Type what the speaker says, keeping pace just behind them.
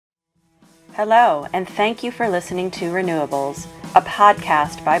Hello, and thank you for listening to Renewables, a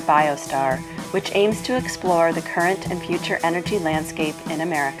podcast by BioStar, which aims to explore the current and future energy landscape in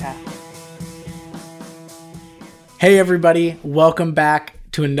America. Hey everybody, welcome back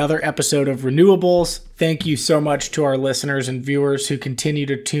to another episode of Renewables. Thank you so much to our listeners and viewers who continue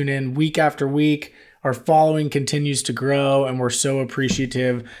to tune in week after week. Our following continues to grow, and we're so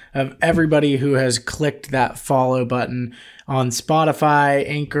appreciative of everybody who has clicked that follow button on Spotify,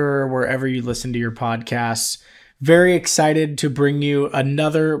 Anchor, wherever you listen to your podcasts. Very excited to bring you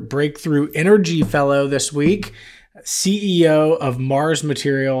another Breakthrough Energy Fellow this week, CEO of Mars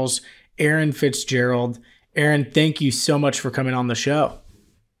Materials, Aaron Fitzgerald. Aaron, thank you so much for coming on the show.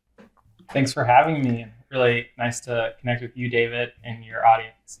 Thanks for having me. Really nice to connect with you, David, and your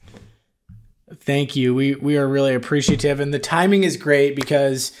audience. Thank you. We are really appreciative. And the timing is great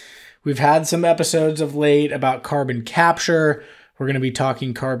because we've had some episodes of late about carbon capture. We're going to be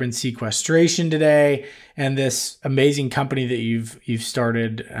talking carbon sequestration today and this amazing company that you've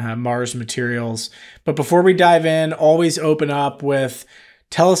started, Mars Materials. But before we dive in, always open up with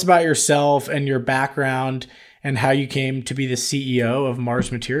tell us about yourself and your background and how you came to be the CEO of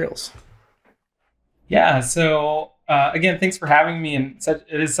Mars Materials. Yeah, so again, thanks for having me. And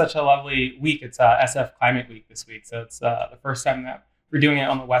it is such a lovely week. It's SF Climate Week this week. So it's the first time that we're doing it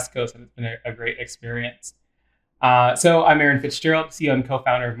on the West Coast, and it's been a great experience. So I'm Aaron Fitzgerald, CEO and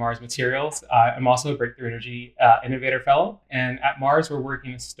co-founder of Mars Materials. I'm also a Breakthrough Energy Innovator Fellow. And at Mars, we're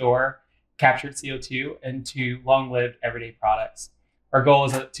working to store captured CO2 into long-lived everyday products. Our goal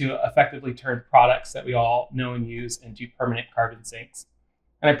is to effectively turn products that we all know and use into permanent carbon sinks.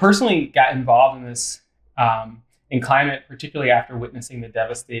 And I personally got involved in this in climate, particularly after witnessing the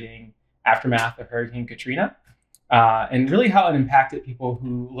devastating aftermath of Hurricane Katrina, and really how it impacted people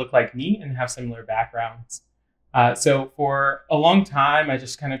who look like me and have similar backgrounds. So for a long time, I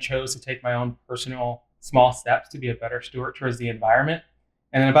just kind of chose to take my own personal small steps to be a better steward towards the environment.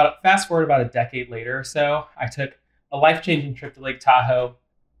 And then fast forward about a decade later or so, I took a life-changing trip to Lake Tahoe.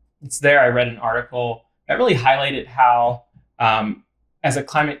 It's there I read an article that really highlighted how, as a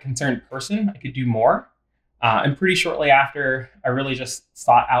climate-concerned person, I could do more. And pretty shortly after, I really just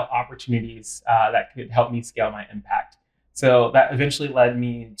sought out opportunities that could help me scale my impact. So that eventually led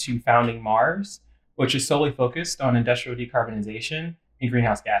me to founding Mars, which is solely focused on industrial decarbonization and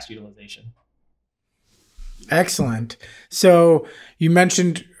greenhouse gas utilization. Excellent. So you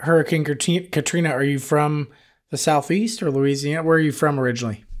mentioned Hurricane Katrina. Are you from the Southeast or Louisiana? Where are you from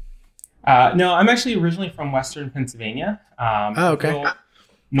originally? No, I'm actually originally from Western Pennsylvania. Okay.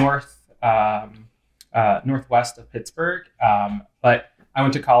 Northwest of Pittsburgh. But I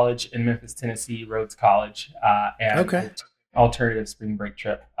went to college in Memphis, Tennessee, Rhodes College, and alternative spring break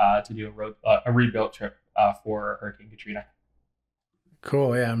trip to do a rebuilt trip for Hurricane Katrina.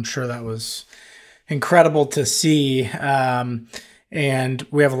 Cool. Yeah, I'm sure that was incredible to see. And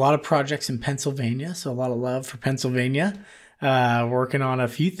we have a lot of projects in Pennsylvania, so a lot of love for Pennsylvania. Working on a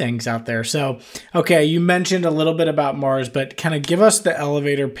few things out there. So, okay, you mentioned a little bit about Mars, but kind of give us the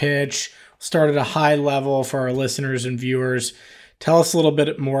elevator pitch. Start at a high level for our listeners and viewers. Tell us a little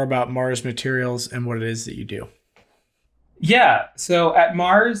bit more about Mars Materials and what it is that you do. Yeah, so at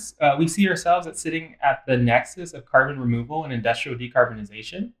Mars, we see ourselves as sitting at the nexus of carbon removal and industrial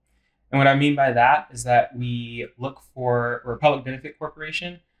decarbonization. And what I mean by that is that we're a public benefit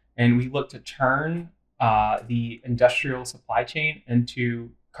corporation, and we look to turn the industrial supply chain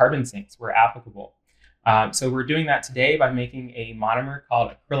into carbon sinks where applicable. So we're doing that today by making a monomer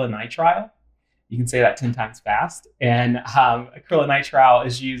called acrylonitrile. You can say that 10 times fast. And acrylonitrile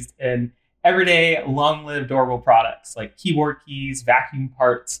is used in everyday long-lived durable products like keyboard keys, vacuum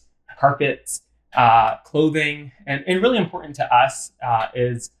parts, carpets, clothing. And really important to us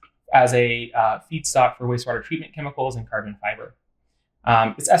is as a feedstock for wastewater treatment chemicals and carbon fiber.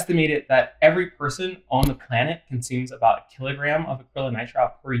 It's estimated that every person on the planet consumes about a kilogram of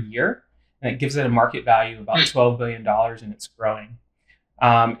acrylonitrile per year, and it gives it a market value of about $12 billion, and it's growing.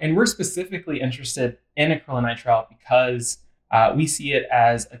 And we're specifically interested in acrylonitrile because we see it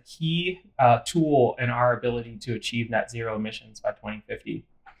as a key tool in our ability to achieve net zero emissions by 2050.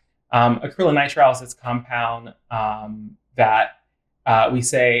 Acrylonitrile is this compound that we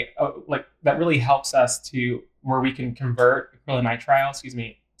say that really helps us to where we can convert acrylonitrile,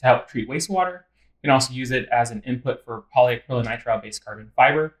 to help treat wastewater. We can also use it as an input for polyacrylonitrile-based carbon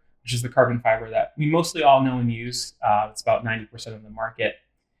fiber, which is the carbon fiber that we mostly all know and use. It's about 90% of the market.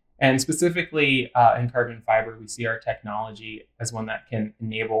 And specifically in carbon fiber, we see our technology as one that can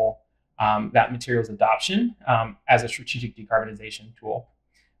enable that material's adoption as a strategic decarbonization tool.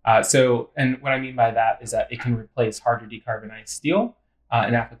 And what I mean by that is that it can replace hard to decarbonize steel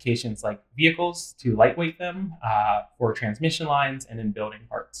in applications like vehicles to lightweight them, for transmission lines, and in building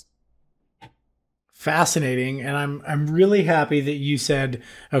parts. Fascinating. And I'm really happy that you said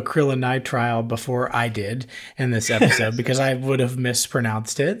acrylonitrile before I did in this episode because I would have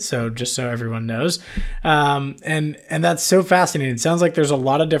mispronounced it. So just so everyone knows. And that's so fascinating. It sounds like there's a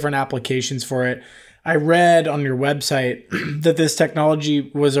lot of different applications for it. I read on your website that this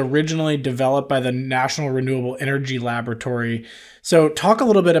technology was originally developed by the National Renewable Energy Laboratory. So talk a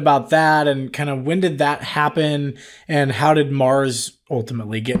little bit about that and kind of when did that happen and how did Mars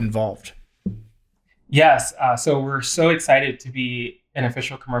ultimately get involved? Yes, so we're so excited to be an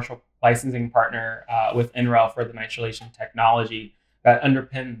official commercial licensing partner with NREL for the nitrilation technology that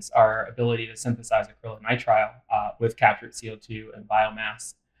underpins our ability to synthesize acrylonitrile with captured CO2 and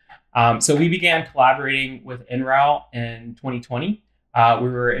biomass. So we began collaborating with NREL in 2020. We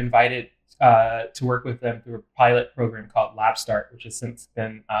were invited to work with them through a pilot program called LabStart, which has since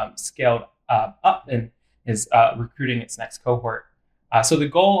been scaled up and is recruiting its next cohort. So the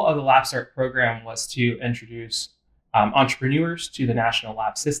goal of the LabStart program was to introduce entrepreneurs to the national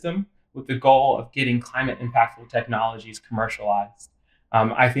lab system with the goal of getting climate impactful technologies commercialized.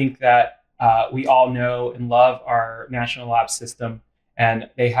 I think that we all know and love our national lab system, and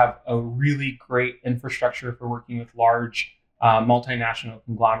they have a really great infrastructure for working with large multinational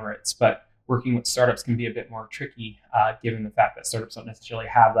conglomerates, but working with startups can be a bit more tricky given the fact that startups don't necessarily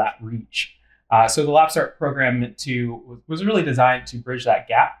have that reach. So the LabStart program was really designed to bridge that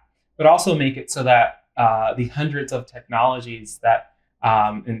gap, but also make it so that the hundreds of technologies that,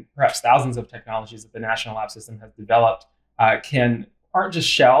 and perhaps thousands of technologies that the National Lab System has developed aren't just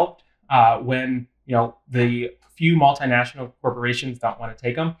shelved when the few multinational corporations don't want to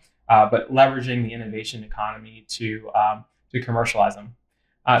take them, but leveraging the innovation economy to commercialize them.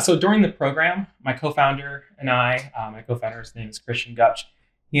 So during the program, my co-founder and I, my co-founder's name is Christian Gutsch,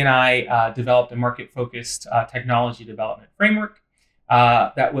 he and I developed a market-focused technology development framework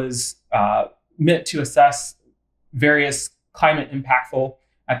that was meant to assess various climate impactful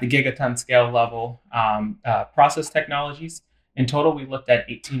at the gigaton scale level process technologies. In total, we looked at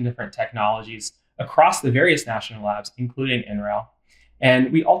 18 different technologies across the various national labs, including NREL.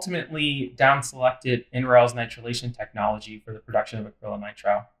 And we ultimately down-selected NREL's nitrilation technology for the production of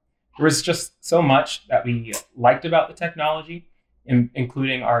acrylonitrile. There was just so much that we liked about the technology,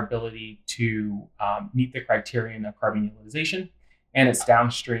 including our ability to meet the criterion of carbon utilization and its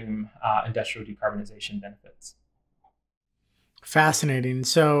downstream industrial decarbonization benefits. Fascinating.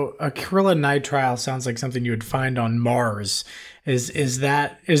 So acrylonitrile sounds like something you would find on Mars. Is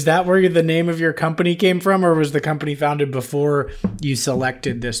that where the name of your company came from, or was the company founded before you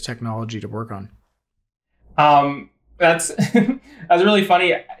selected this technology to work on? That's that's really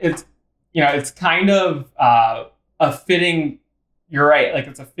funny. It's kind of a fitting. You're right. Like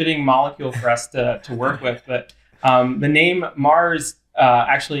it's a fitting molecule for us to work with. But the name Mars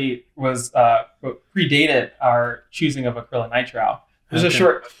actually was predated our choosing of acrylonitrile. There's a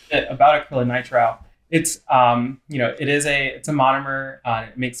short bit about acrylonitrile. It's it's a monomer.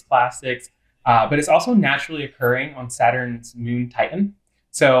 It makes plastics, but it's also naturally occurring on Saturn's moon Titan.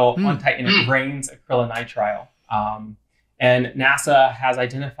 So on Titan, it rains acrylonitrile, and NASA has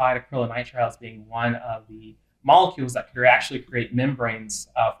identified acrylonitrile as being one of the molecules that could actually create membranes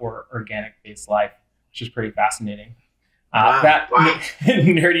for organic-based life, which is pretty fascinating.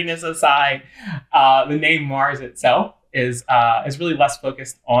 Nerdiness aside, the name Mars itself is really less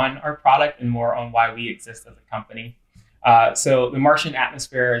focused on our product and more on why we exist as a company. So the Martian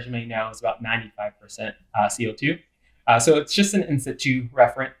atmosphere, as you may know, is about 95% CO2. So it's just an in situ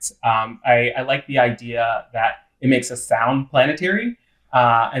reference. I like the idea that it makes us sound planetary,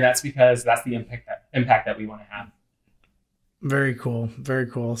 and that's because that's the impact that we want to have. Very cool. Very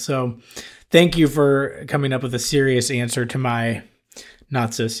cool. So thank you for coming up with a serious answer to my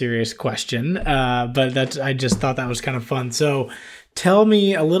not so serious question. But I just thought that was kind of fun. So tell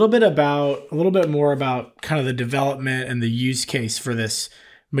me a little bit more about kind of the development and the use case for this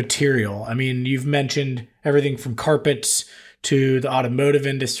material. I mean, you've mentioned everything from carpets to the automotive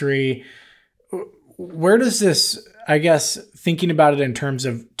industry. Where does this, I guess, thinking about it in terms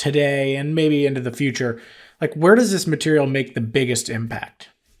of today and maybe into the future, like where does this material make the biggest impact?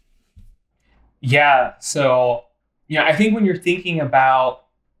 Yeah. So, I think when you're thinking about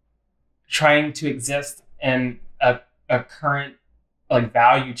trying to exist in a current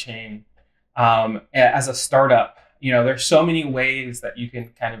value chain as a startup, there's so many ways that you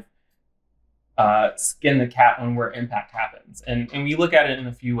can kind of skin the cat on where impact happens. And we look at it in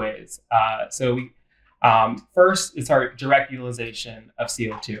a few ways. So first, it's our direct utilization of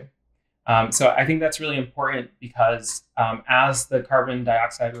CO2. So I think that's really important because as the carbon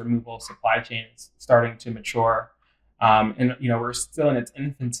dioxide removal supply chain is starting to mature, and we're still in its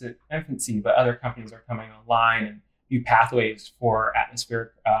infancy, but other companies are coming online, and new pathways for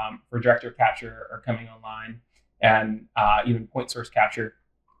atmospheric for direct air capture are coming online, and even point source capture.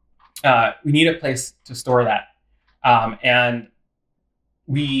 We need a place to store that, and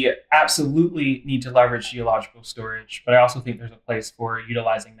we absolutely need to leverage geological storage, but I also think there's a place for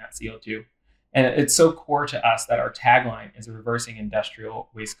utilizing that CO2. And it's so core to us that our tagline is reversing industrial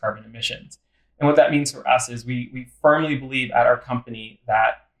waste carbon emissions. And what that means for us is we firmly believe at our company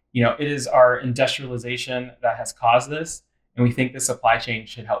that it is our industrialization that has caused this, and we think the supply chain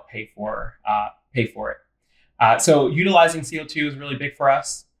should help pay for it. So utilizing CO2 is really big for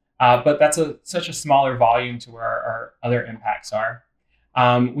us, but that's such a smaller volume to where our other impacts are.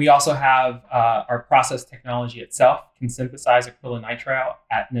 We also have our process technology itself can synthesize acrylonitrile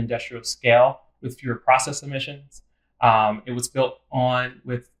at an industrial scale with fewer process emissions. It was built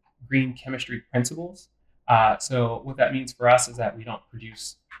with green chemistry principles. So what that means for us is that we don't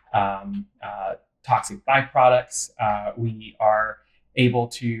produce toxic byproducts. We are able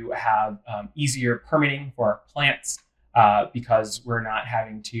to have easier permitting for our plants because we're not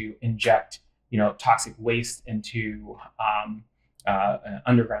having to inject toxic waste into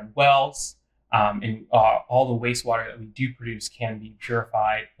underground wells, and all the wastewater that we do produce can be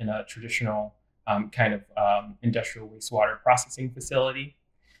purified in a traditional industrial wastewater processing facility.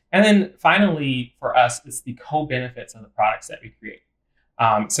 And then finally, for us, it's the co-benefits of the products that we create.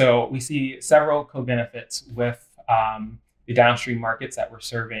 So we see several co-benefits with the downstream markets that we're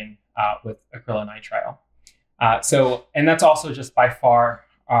serving with acrylonitrile. And that's also just by far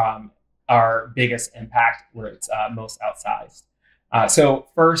our biggest impact, where it's most outsized. So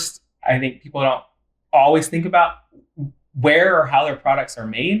first, I think people don't always think about where or how their products are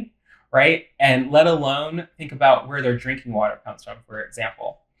made, right? And let alone think about where their drinking water comes from, for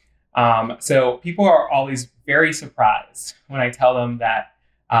example. So people are always very surprised when I tell them that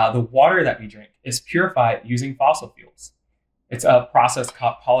the water that we drink is purified using fossil fuels. It's a process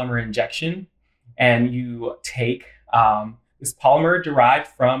called polymer injection, and you take this polymer derived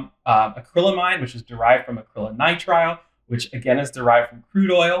from acrylamide, which is derived from acrylonitrile, which again is derived from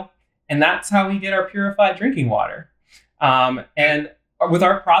crude oil. And that's how we get our purified drinking water. And with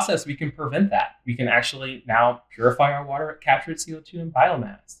our process, we can prevent that. We can actually now purify our water with captured CO2 and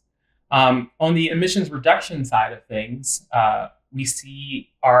biomass. On the emissions reduction side of things, we see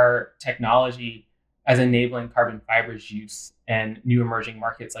our technology as enabling carbon fibers use in new emerging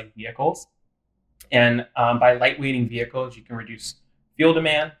markets like vehicles. And by lightweighting vehicles, you can reduce fuel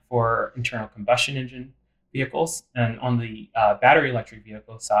demand for internal combustion engine vehicles. And on the battery electric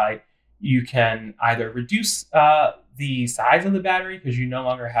vehicle side, you can either reduce the size of the battery because you no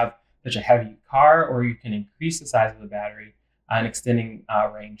longer have such a heavy car, or you can increase the size of the battery and extending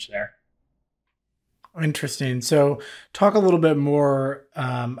range there. Interesting. So talk a little bit more,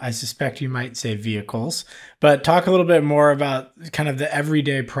 I suspect you might say vehicles, but talk a little bit more about kind of the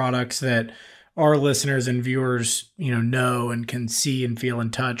everyday products that our listeners and viewers, know and can see and feel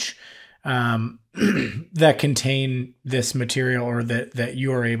and touch that contain this material, or that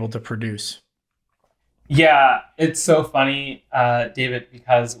you are able to produce. Yeah, it's so funny, David,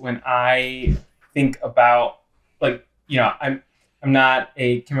 because when I think about I'm not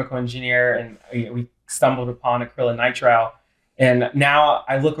a chemical engineer, and we stumbled upon acrylonitrile, and now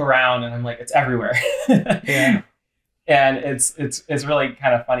I look around and I'm like, it's everywhere. Yeah. And it's really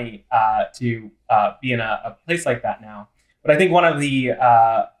kind of funny to be in a place like that now. But I think one of the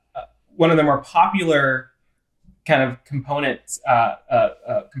more popular kind of components that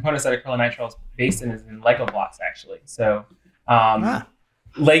acrylonitrile is based in is in Lego blocks, actually. So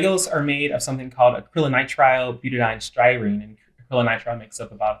Legos are made of something called acrylonitrile butadiene styrene, and acrylonitrile makes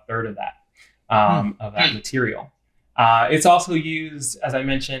up about a third of that material. It's also used, as I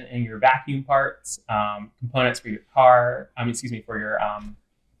mentioned, in your vacuum parts, components for your car. For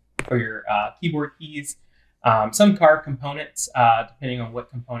your keyboard keys. Some car components, depending on what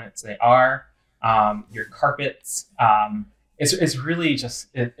components they are. Your carpets. It's really just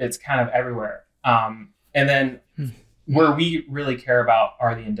it's kind of everywhere. And then where we really care about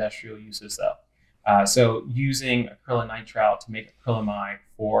are the industrial uses, though. So using acrylonitrile to make acrylamide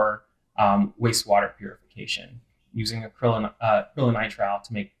for wastewater purification, using acrylonitrile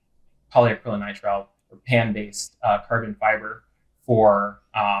to make polyacrylonitrile or pan-based carbon fiber for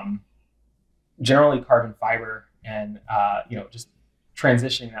generally carbon fiber, and just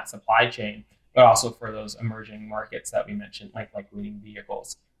transitioning that supply chain, but also for those emerging markets that we mentioned, like lightweighting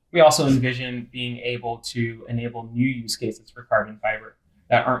vehicles. We also envision being able to enable new use cases for carbon fiber,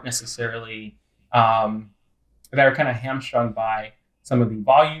 that aren't necessarily that are kind of hamstrung by some of the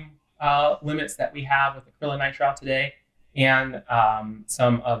volume limits that we have with acrylonitrile today, and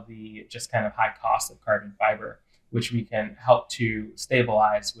some of the just kind of high cost of carbon fiber, which we can help to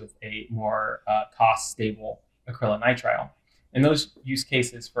stabilize with a more cost-stable acrylonitrile. And those use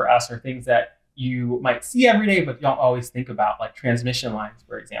cases for us are things that you might see every day, but don't always think about, like transmission lines,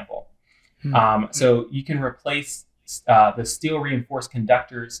 for example. So you can replace the steel reinforced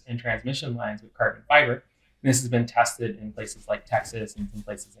conductors in transmission lines with carbon fiber. And this has been tested in places like Texas and some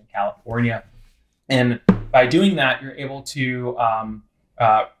places in California. And by doing that, you're able to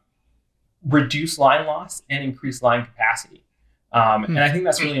reduce line loss and increase line capacity. And I think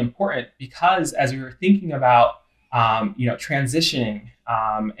that's really important, because as we were thinking about transitioning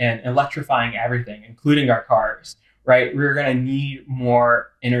and electrifying everything, including our cars, right, we're going to need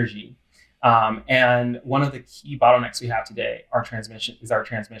more energy. And one of the key bottlenecks we have today, our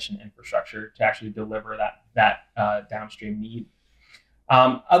transmission infrastructure to actually deliver that downstream need.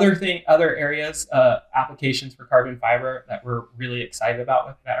 Other areas, applications for carbon fiber that we're really excited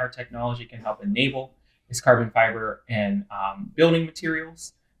about that our technology can help enable is carbon fiber in building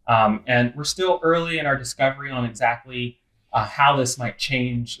materials. And we're still early in our discovery on exactly how this might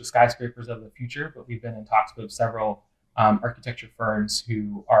change the skyscrapers of the future, but we've been in talks with several architecture firms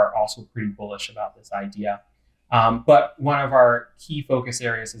who are also pretty bullish about this idea. But one of our key focus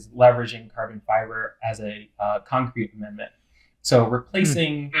areas is leveraging carbon fiber as a concrete amendment. So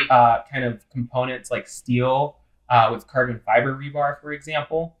replacing kind of components like steel with carbon fiber rebar, for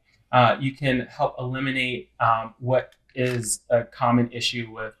example, you can help eliminate what is a common issue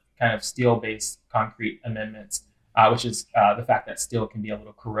with kind of steel-based concrete amendments, which is the fact that steel can be a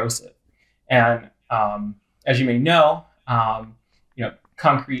little corrosive. And as you may know,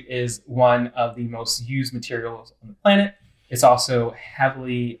 concrete is one of the most used materials on the planet. It's also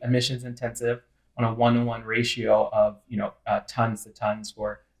heavily emissions intensive on a 1-to-1 ratio of tons to tons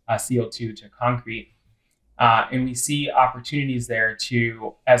for CO2 to concrete. And we see opportunities there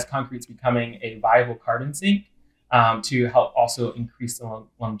to, as concrete's becoming a viable carbon sink, to help also increase the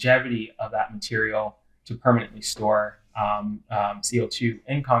longevity of that material to permanently store CO2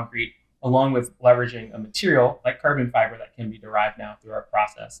 in concrete, along with leveraging a material like carbon fiber that can be derived now through our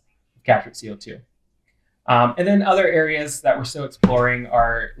process of captured CO2. And then other areas that we're still exploring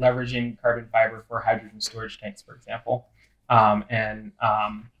are leveraging carbon fiber for hydrogen storage tanks, for example, and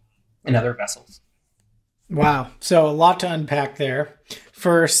other vessels. Wow. So a lot to unpack there.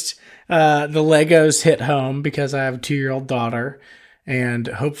 First, the Legos hit home because I have a 2-year-old daughter, and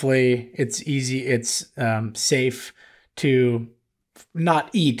hopefully it's safe to not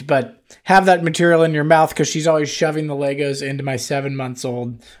eat, but have that material in your mouth, because she's always shoving the Legos into my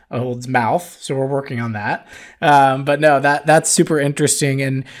 7-month-old's mouth. So we're working on that. But no, that's super interesting.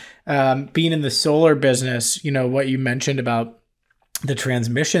 And being in the solar business, what you mentioned about the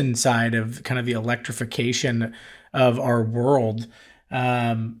transmission side of kind of the electrification of our world,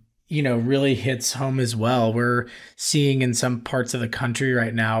 really hits home as well. We're seeing in some parts of the country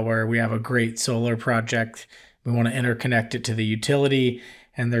right now where we have a great solar project. We want to interconnect it to the utility,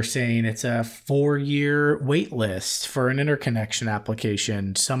 and they're saying it's a 4-year wait list for an interconnection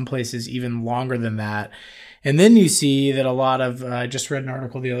application. Some places even longer than that. And then you see that a lot of, I just read an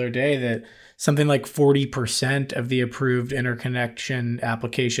article the other day that something like 40% of the approved interconnection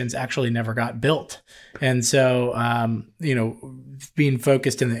applications actually never got built. And so, being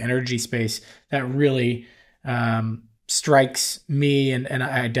focused in the energy space, that really strikes me. And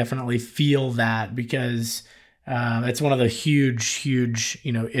I definitely feel that, because it's one of the huge,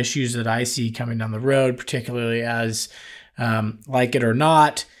 issues that I see coming down the road, particularly as, like it or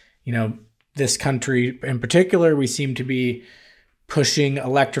not, this country in particular, we seem to be pushing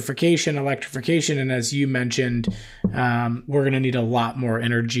electrification. And as you mentioned, we're going to need a lot more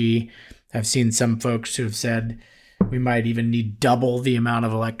energy. I've seen some folks who have said we might even need double the amount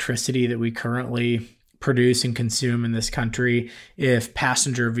of electricity that we currently produce and consume in this country if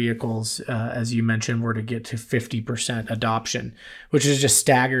passenger vehicles, as you mentioned, were to get to 50% adoption, which is just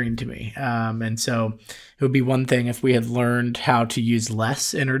staggering to me. And so it would be one thing if we had learned how to use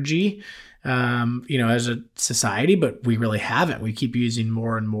less energy, as a society, but we really haven't. We keep using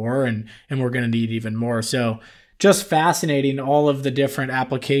more and more, and we're going to need even more. So just fascinating, all of the different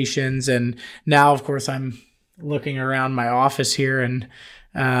applications. And now, of course, I'm looking around my office here and,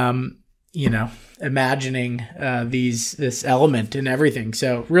 imagining this element and everything.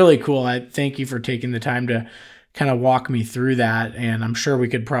 So really cool. I thank you for taking the time to kind of walk me through that. And I'm sure we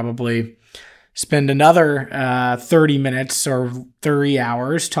could probably spend another 30 minutes or 30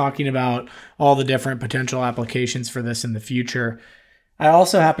 hours talking about all the different potential applications for this in the future. I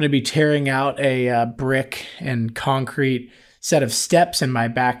also happen to be tearing out a brick and concrete set of steps in my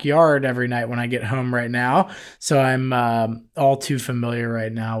backyard every night when I get home right now. So I'm all too familiar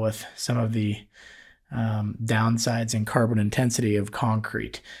right now with some of the downsides and carbon intensity of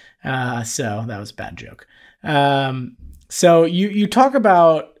concrete. So that was a bad joke. So you talk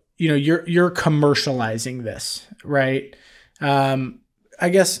about, you're commercializing this, right? I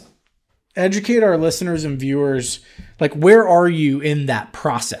guess educate our listeners and viewers, like, where are you in that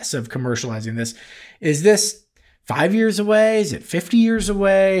process of commercializing this? Is this 5 years away? Is it 50 years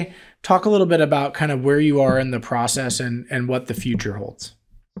away? Talk a little bit about kind of where you are in the process and what the future holds.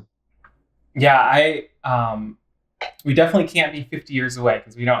 Yeah, we definitely can't be 50 years away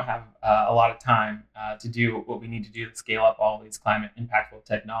because we don't have a lot of time to do what we need to do to scale up all these climate impactful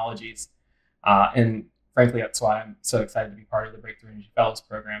technologies. And frankly, that's why I'm so excited to be part of the Breakthrough Energy Fellows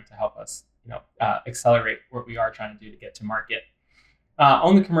program to help us, accelerate what we are trying to do to get to market.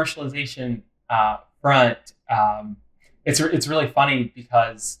 On the commercialization front, it's really funny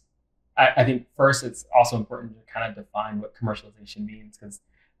because I think first it's also important to kind of define what commercialization means,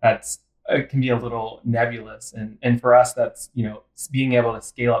 because it can be a little nebulous, and for us that's being able to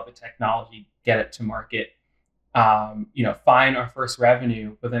scale up a technology, get it to market, find our first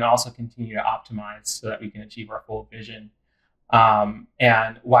revenue, but then also continue to optimize so that we can achieve our full vision.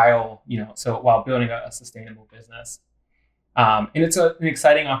 And while building a sustainable business. And it's an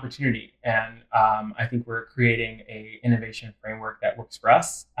exciting opportunity. And I think we're creating an innovation framework that works for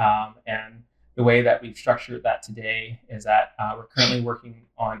us. And the way that we've structured that today is that we're currently working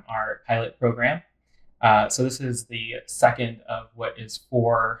on our pilot program. So this is the second of what is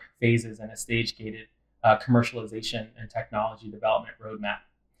 4 phases in a stage-gated commercialization and technology development roadmap.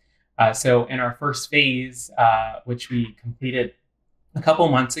 So in our first phase, which we completed a couple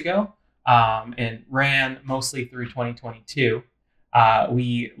months ago and ran mostly through 2022,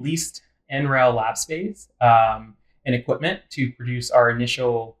 we leased NREL lab space and equipment to produce our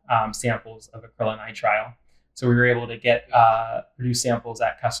initial samples of acrylonitrile. So we were able to produce samples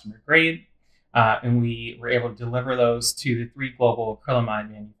at customer grade, and we were able to deliver those to the 3 global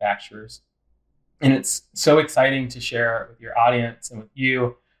acrylamide manufacturers. And it's so exciting to share with your audience and with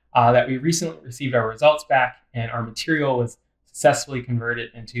you that we recently received our results back, and our material was successfully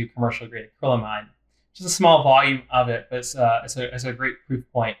converted into commercial grade acrylamide. Just a small volume of it, but it's a great proof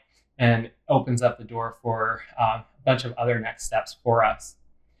point and opens up the door for a bunch of other next steps for us.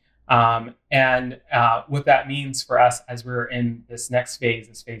 And what that means for us as we're in this next phase,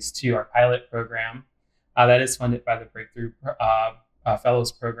 this phase 2, our pilot program, that is funded by the Breakthrough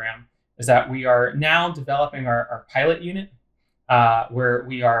Fellows program, is that we are now developing our pilot unit, where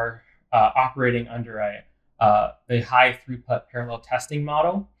we are operating under the high throughput parallel testing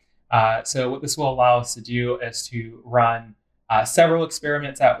model. So what this will allow us to do is to run several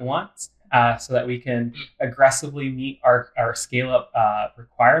experiments at once, so that we can aggressively meet our scale up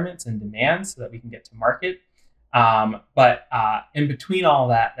requirements and demands so that we can get to market. But in between all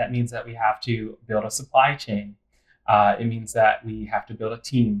that means that we have to build a supply chain. It means that we have to build a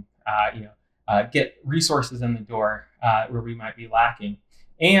team, get resources in the door where we might be lacking.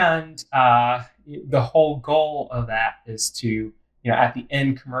 And the whole goal of that is to, at the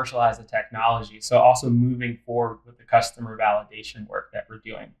end, commercialize the technology. So also moving forward with the customer validation work that we're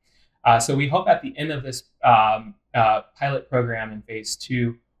doing. So we hope at the end of this pilot program in phase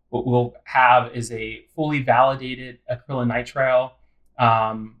 2, what we'll have is a fully validated acrylonitrile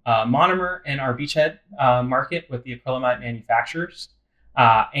monomer in our beachhead market with the acrylamide manufacturers.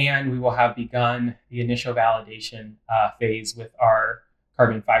 And we will have begun the initial validation phase with our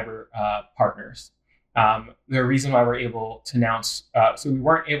carbon fiber partners. The reason why we're able to announce, so we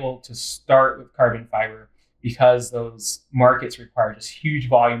weren't able to start with carbon fiber because those markets require just huge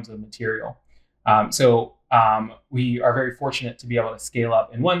volumes of material. So we are very fortunate to be able to scale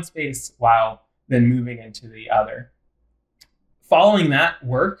up in one space while then moving into the other. Following that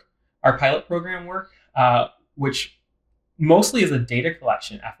work, our pilot program work, which mostly is a data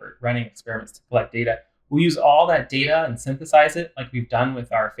collection effort, running experiments to collect data. We'll use all that data and synthesize it like we've done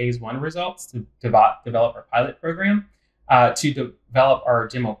with our phase 1 results to develop our pilot program, to develop our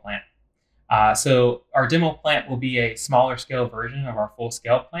demo plant. So our demo plant will be a smaller scale version of our full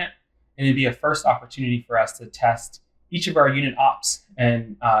scale plant, and it'd be a first opportunity for us to test each of our unit ops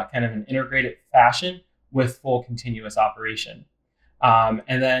in kind of an integrated fashion with full continuous operation.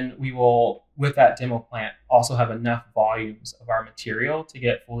 And then we will, with that demo plant, also have enough volumes of our material to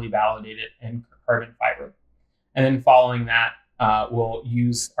get fully validated in carbon fiber. And then following that, we'll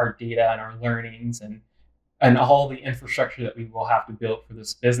use our data and our learnings and all the infrastructure that we will have to build for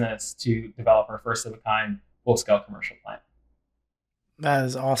this business to develop our first of a kind full scale commercial plant. That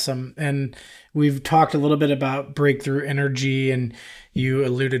is awesome. And we've talked a little bit about breakthrough energy, and you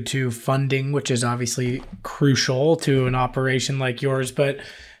alluded to funding, which is obviously crucial to an operation like yours. But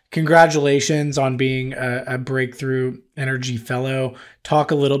congratulations on being a breakthrough energy fellow. Talk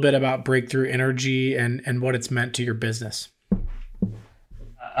a little bit about breakthrough energy and what it's meant to your business.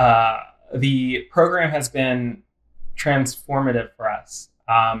 The program has been transformative for us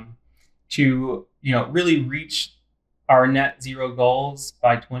to really reach our net zero goals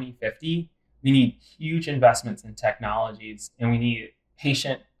by 2050. We need huge investments in technologies, and we need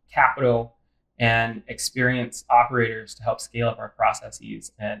patient capital and experienced operators to help scale up our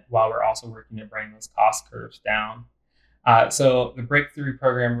processes, and while we're also working to bring those cost curves down. So the breakthrough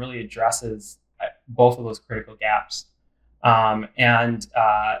program really addresses both of those critical gaps. And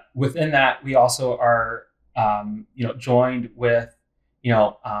within that, we also are joined with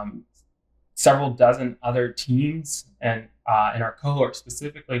several dozen other teams, and in our cohort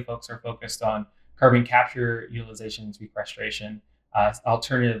specifically, folks are focused on carbon capture, utilization, and sequestration,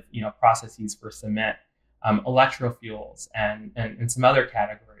 alternative processes for cement, electrofuels, and some other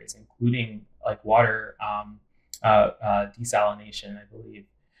categories, including like water desalination, I believe.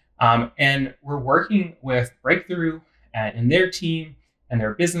 And we're working with Breakthrough and their team and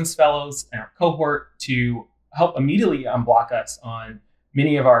their business fellows and our cohort to help immediately unblock us on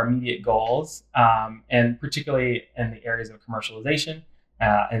many of our immediate goals, and particularly in the areas of commercialization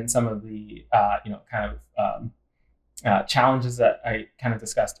and some of the challenges that I kind of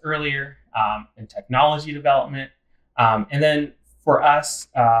discussed earlier, in technology development. And then for us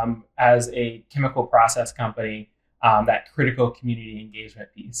as a chemical process company, that critical community engagement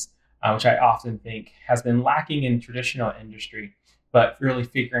piece, which I often think has been lacking in traditional industry, but really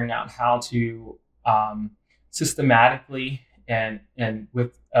figuring out how to systematically and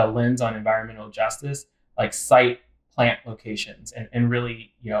with a lens on environmental justice, like site plant locations and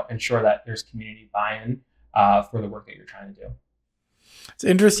really, ensure that there's community buy-in for the work that you're trying to do. It's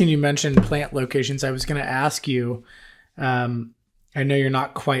interesting you mentioned plant locations. I was going to ask you, I know you're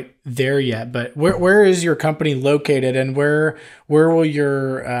not quite there yet, but where is your company located, and where will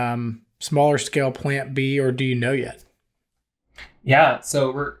your smaller scale plant be, or do you know yet? Yeah,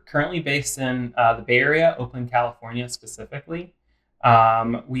 so we're currently based in the Bay Area, Oakland, California specifically.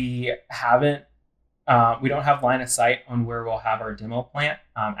 We don't have line of sight on where we'll have our demo plant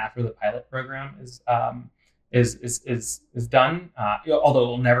after the pilot program is done. Although it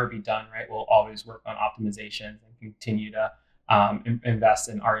will never be done, right? We'll always work on optimizations and continue to invest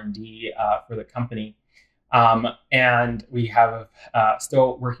in R&D for the company. And we have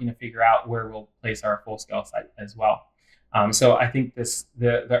still working to figure out where we'll place our full scale site as well. So I think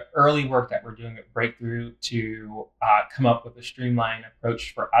the early work that we're doing at Breakthrough to come up with a streamlined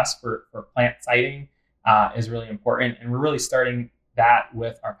approach for us for plant siting is really important, and we're really starting that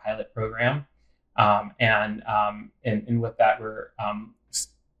with our pilot program. And with that, we're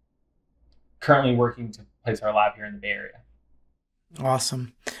currently working to place our lab here in the Bay Area.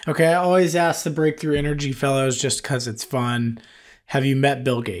 Awesome. Okay, I always ask the Breakthrough Energy Fellows just because it's fun. Have you met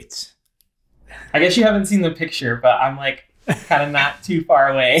Bill Gates? I guess you haven't seen the picture, but I'm like kind of not too far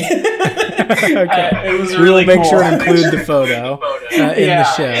away. Okay. It was really we'll make cool. sure to include the photo in the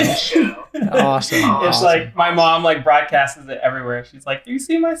show. Awesome. It's awesome. like my mom like broadcasts it everywhere. She's like, "Do you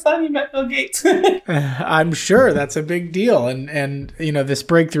see my son? He met Bill Gates." I'm sure that's a big deal. And this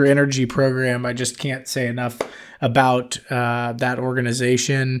Breakthrough Energy program, I just can't say enough about that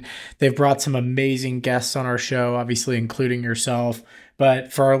organization. They've brought some amazing guests on our show, obviously including yourself.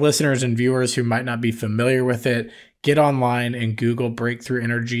 But for our listeners and viewers who might not be familiar with it, get online and Google Breakthrough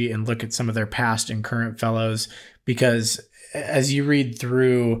Energy and look at some of their past and current fellows, because as you read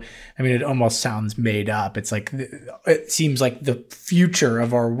through, I mean, it almost sounds made up. It's like, it seems like the future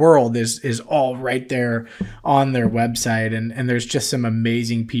of our world is all right there on their website. And there's just some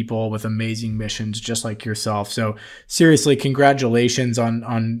amazing people with amazing missions, just like yourself. So seriously, congratulations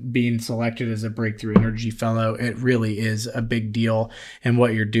on being selected as a Breakthrough Energy Fellow. It really is a big deal. And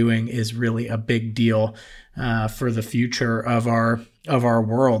what you're doing is really a big deal for the future of our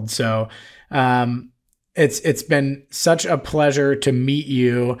world. So, it's been such a pleasure to meet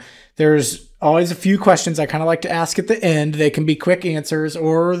you. There's always a few questions I kind of like to ask at the end. They can be quick answers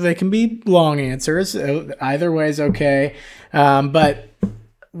or they can be long answers. Either way is okay. But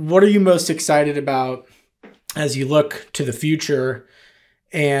what are you most excited about as you look to the future?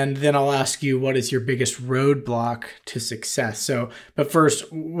 And then I'll ask you, what is your biggest roadblock to success? So, but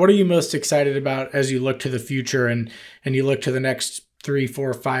first, what are you most excited about as you look to the future and you look to the next 3,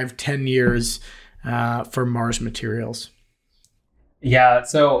 4, 5, 10 years for Mars Materials? Yeah.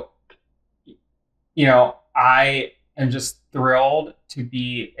 So, I am just thrilled to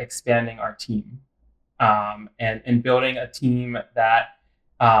be expanding our team and building a team that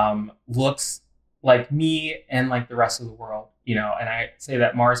looks like me and like the rest of the world. And I say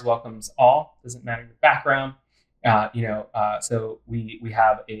that Mars welcomes all, doesn't matter your background. So we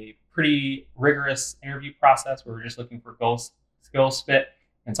have a pretty rigorous interview process where we're just looking for skills fit.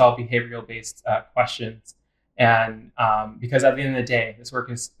 And it's all behavioral based questions. And because at the end of the day, this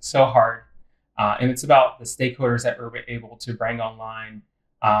work is so hard. And it's about the stakeholders that we're able to bring online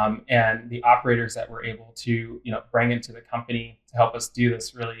and the operators that we're able to bring into the company to help us do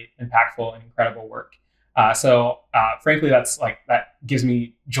this really impactful and incredible work. So frankly, that gives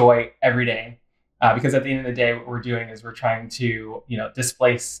me joy every day because at the end of the day, what we're doing is we're trying to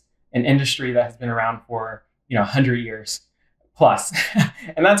displace an industry that has been around for 100 years plus,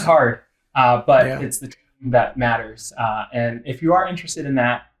 and that's hard. But it's the team that matters. And if you are interested in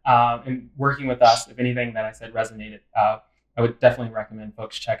that and working with us, if anything that I said resonated, I would definitely recommend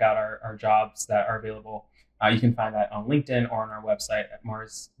folks check out our jobs that are available. You can find that on LinkedIn or on our website at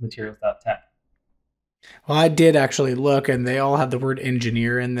marsmaterials.tech. Well, I did actually look, and they all have the word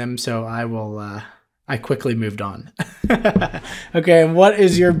engineer in them, so I quickly moved on. Okay, and what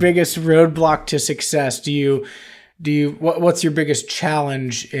is your biggest roadblock to success? What's your biggest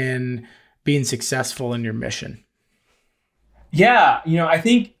challenge in being successful in your mission? Yeah, I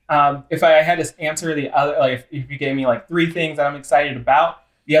think if I had to answer the other, like if you gave me like three things that I'm excited about,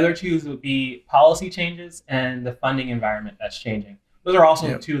 the other two would be policy changes and the funding environment that's changing. Those are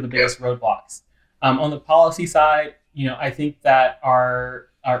also two of the biggest roadblocks. On the policy side, I think that our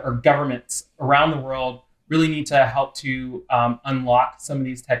governments around the world really need to help to unlock some of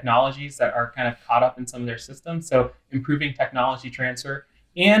these technologies that are kind of caught up in some of their systems. So improving technology transfer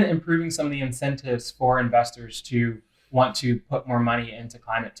and improving some of the incentives for investors to want to put more money into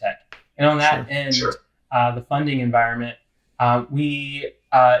climate tech. And on that end, the funding environment, we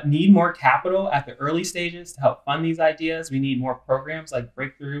need more capital at the early stages to help fund these ideas. We need more programs like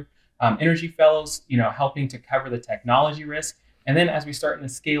Breakthrough Energy Fellows, helping to cover the technology risk. And then as we start to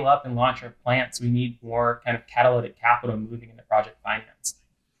scale up and launch our plants, we need more kind of catalytic capital moving into project finance.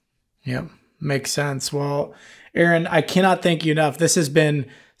 Yep, makes sense. Well, Aaron, I cannot thank you enough. This has been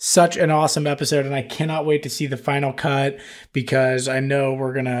such an awesome episode, and I cannot wait to see the final cut because I know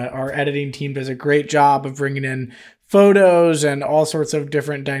our editing team does a great job of bringing in photos and all sorts of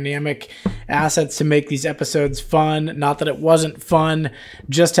different dynamic assets to make these episodes fun. Not that it wasn't fun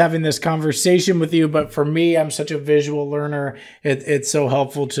just having this conversation with you, but for me, I'm such a visual learner. It's so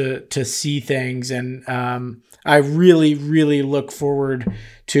helpful to see things. And I really, really look forward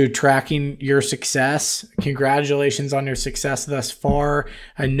to tracking your success. Congratulations on your success thus far.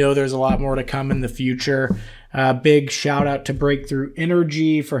 I know there's a lot more to come in the future. Big shout out to Breakthrough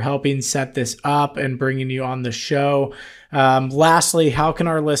Energy for helping set this up and bringing you on the show. Lastly, how can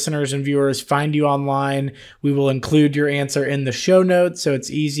our listeners and viewers find you online? We will include your answer in the show notes, so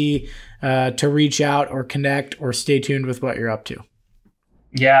it's easy to reach out or connect or stay tuned with what you're up to.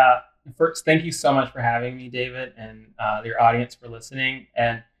 Yeah. First, thank you so much for having me, David, and your audience for listening.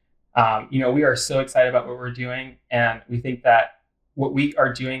 And, we are so excited about what we're doing. And we think that what we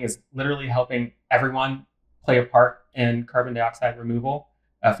are doing is literally helping everyone play a part in carbon dioxide removal.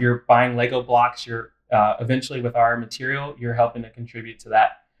 If you're buying Lego blocks, you're eventually with our material, you're helping to contribute to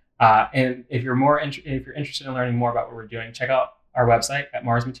that. And if you're interested in learning more about what we're doing, check out our website at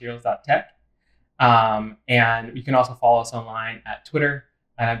marsmaterials.tech. And you can also follow us online at Twitter.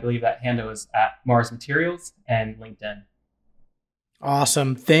 And I believe that handle is at Mars Materials and LinkedIn.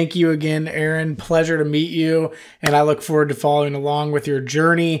 Awesome. Thank you again, Aaron. Pleasure to meet you. And I look forward to following along with your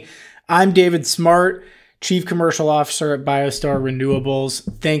journey. I'm David Smart, Chief Commercial Officer at BioStar Renewables.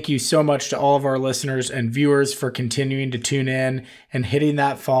 Thank you so much to all of our listeners and viewers for continuing to tune in and hitting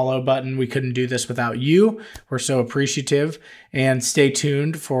that follow button. We couldn't do this without you. We're so appreciative. And stay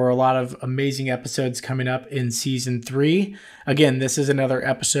tuned for a lot of amazing episodes coming up in Season 3. Again, this is another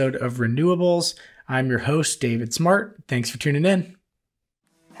episode of Renewables. I'm your host, David Smart. Thanks for tuning in.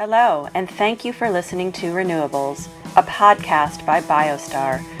 Hello, and thank you for listening to Renewables, a podcast by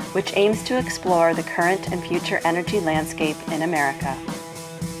BioStar, which aims to explore the current and future energy landscape in America.